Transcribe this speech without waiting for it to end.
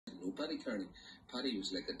didn't know Paddy Cairney. Paddy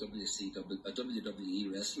was like a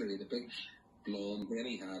WWE wrestler. He had a big blonde, then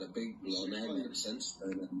he had a big blonde head since.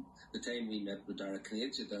 And the time we met with Dara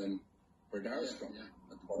Canadian down where Dara's from, at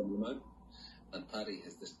the bottom of the mountain. And Paddy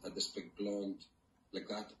had this big blonde, like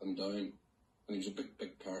that, and down. And he was a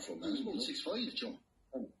big, powerful man. He was about 6'5", John.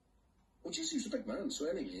 Well, just he was a big man. So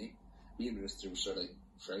anyway, me and Rister were sort of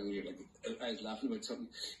friendly. Like, I was laughing about something.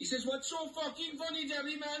 He says, "What's so fucking funny,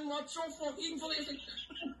 Debbie, man? What's so fucking funny?" I was like,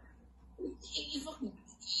 he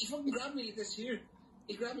fucking grabbed me like this here.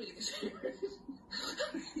 He grabbed me like this here.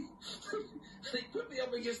 And he put me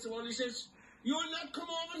up against the wall. He says, "You'll not come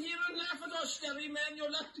over here and laugh at us, Debbie, man.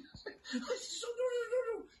 You'll not." I said,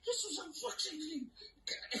 "Oh, no. This was some fucking thing."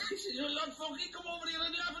 He said, "You'll not fucking come over here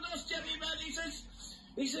and laugh at us, Debbie, man." He says,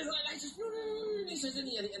 I said, "No. He says, and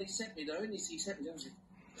he set me down. He set me down. I was like,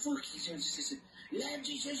 "Fuck," he says, "Lads,"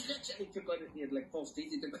 he says, "let's," and he took out, he had like false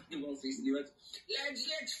teeth, he took out the false teeth, and he went, "Lads,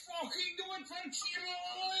 let's fucking do it for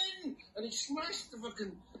Tyrone!" And he smashed the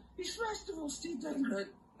false teeth down the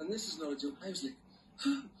ground. And this is not a joke. I was like,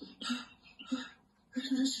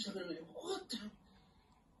 what the?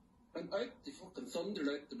 And out the fucking thundered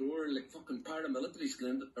out the door, like fucking paramilitaries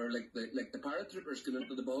going into, or like the paratroopers going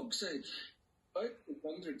into the bog side. Out and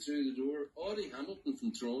thundered through the door. Audie Hamilton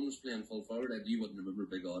from Tyrone was playing full forward. You wouldn't remember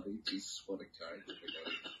Big Audie. Jesus, what a character, Big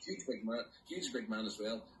Audie. Huge big man as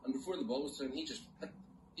well. And before the ball was thrown, he just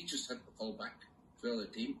hit the full back for the other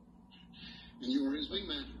team. And you were his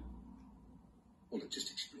wingman. Well, it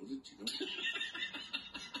just exploded, you know.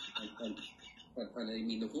 and I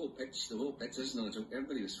mean, the whole pitch isn't a joke.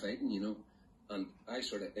 Everybody was fighting, you know. And I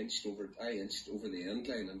sort of inched over the end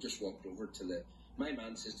line and just walked over to my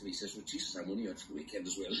man says to me, he says, "Well, Jesus, I'm only out for the weekend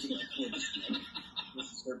as well."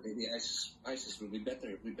 This is her baby. I says, "Well, we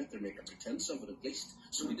better make a pretense of it at least."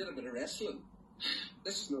 So we did a bit of wrestling.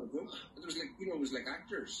 This is not a joke. It was like, you know, it was like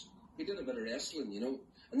actors. We did a bit of wrestling, you know.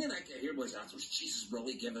 And then I could hear boys afterwards, "Jesus,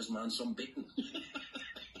 Brolly, give his man some beating."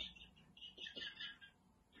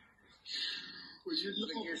 Was you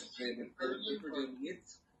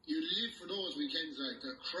You'd live for those weekends, like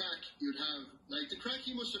the crack you'd have, like the crack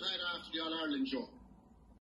you must have had after the All-Ireland, Joe.